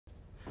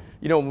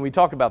You know, when we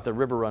talk about the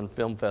RiverRun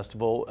Film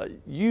Festival,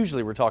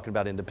 usually we're talking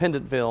about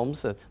independent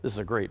films. This is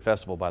a great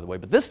festival, by the way,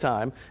 but this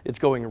time it's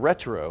going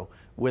retro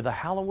with a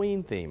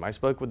Halloween theme. I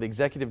spoke with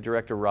Executive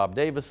Director Rob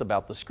Davis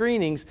about the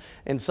screenings,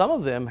 and some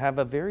of them have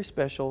a very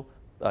special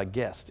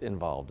guest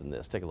involved in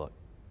this. Take a look.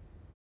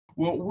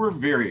 Well, we're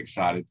very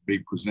excited to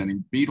be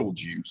presenting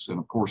Beetlejuice, and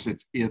of course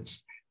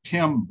it's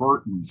Tim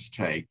Burton's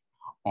take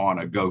on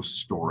a ghost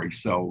story.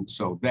 So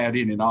that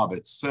in and of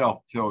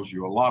itself tells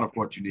you a lot of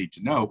what you need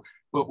to know.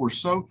 But we're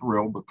so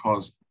thrilled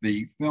because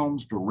the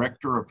film's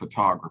director of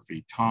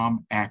photography,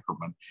 Tom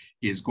Ackerman,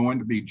 is going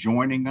to be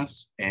joining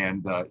us,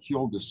 and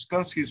he'll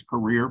discuss his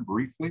career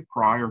briefly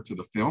prior to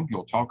the film.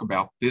 He'll talk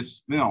about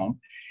this film,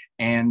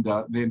 and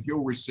then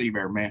he'll receive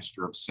our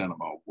Master of Cinema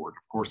Award.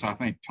 Of course, I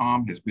think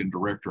Tom has been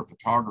director of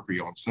photography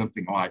on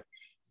something like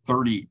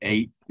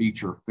 38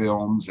 feature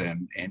films,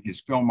 and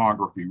his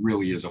filmography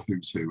really is a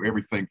who's who.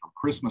 Everything from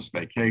Christmas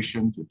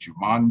Vacation to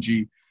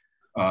Jumanji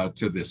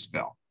to this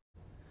film.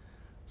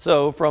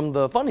 So from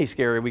the funny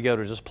scary, we go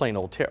to just plain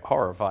old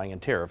horrifying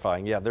and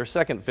terrifying. Yeah, their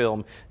second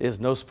film is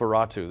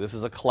Nosferatu. This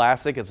is a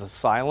classic. It's a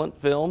silent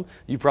film.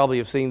 You probably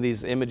have seen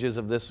these images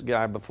of this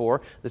guy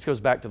before. This goes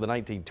back to the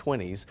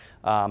 1920s,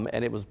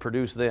 and it was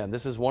produced then.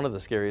 This is one of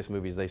the scariest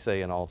movies, they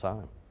say, in all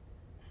time.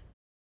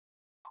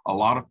 A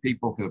lot of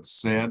people have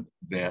said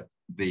that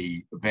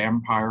the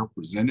vampire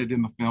presented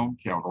in the film,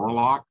 Count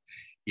Orlok,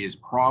 is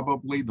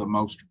probably the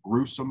most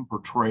gruesome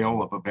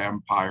portrayal of a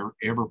vampire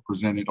ever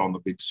presented on the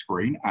big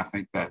screen. I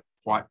think that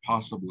quite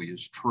possibly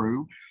is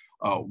true.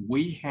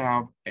 We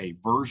have a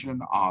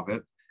version of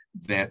it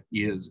that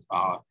is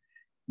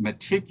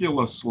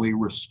meticulously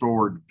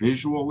restored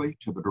visually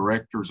to the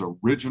director's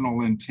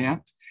original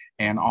intent,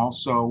 and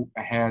also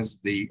has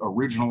the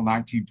original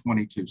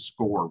 1922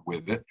 score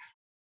with it.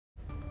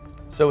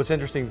 So it's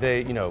interesting,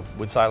 they, you know,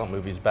 with silent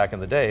movies back in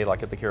the day,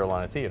 like at the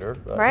Carolina Theater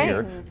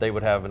here, they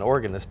would have an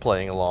organist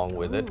playing along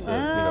with it. To, you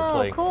know,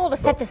 play. Cool, to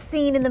set the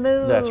scene in the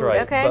movie. That's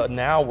right. Okay. But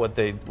now what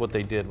they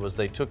did was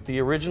they took the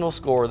original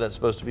score that's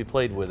supposed to be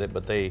played with it,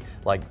 but they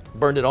like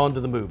burned it onto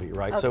the movie,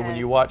 right? So when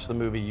you watch the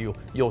movie,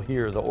 you'll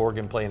hear the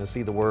organ playing and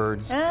see the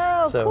words.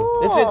 Oh, so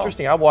cool. it's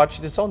interesting. I watched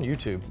it. It's on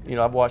YouTube. You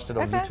know, I've watched it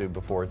on YouTube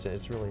before. It's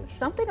really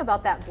something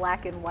about that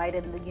black and white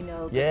and the, you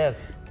know.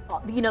 Yes.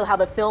 You know how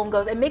the film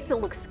goes, it makes it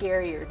look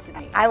scarier to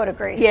me. I would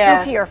agree.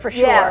 Yeah. Spookier for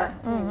sure. Yeah.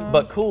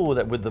 But cool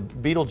that with the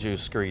Beetlejuice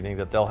screening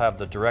that they'll have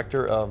the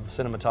director of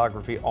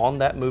cinematography on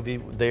that movie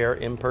there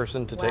in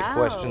person to take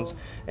questions,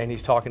 and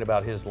he's talking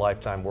about his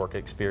lifetime work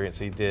experience.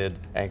 He did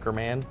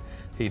Anchorman,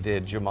 he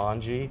did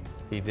Jumanji,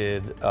 he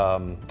did,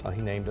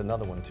 he named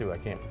another one too, I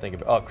can't think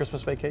of it,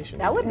 Christmas Vacation.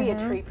 That would be a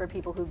treat for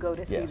people who go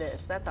to see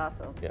this. That's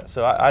awesome. Yeah,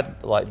 so I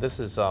like, this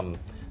is,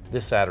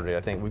 this Saturday,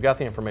 I think. We've got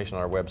the information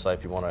on our website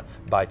if you want to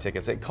buy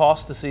tickets. It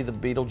costs to see the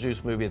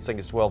Beetlejuice movie. I think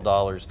it's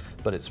 $12,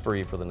 but it's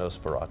free for the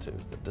Nosferatu.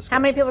 How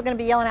many people are going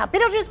to be yelling out,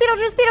 Beetlejuice,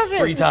 Beetlejuice, Beetlejuice?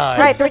 3 times.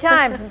 Right, 3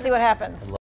 times, and see what happens.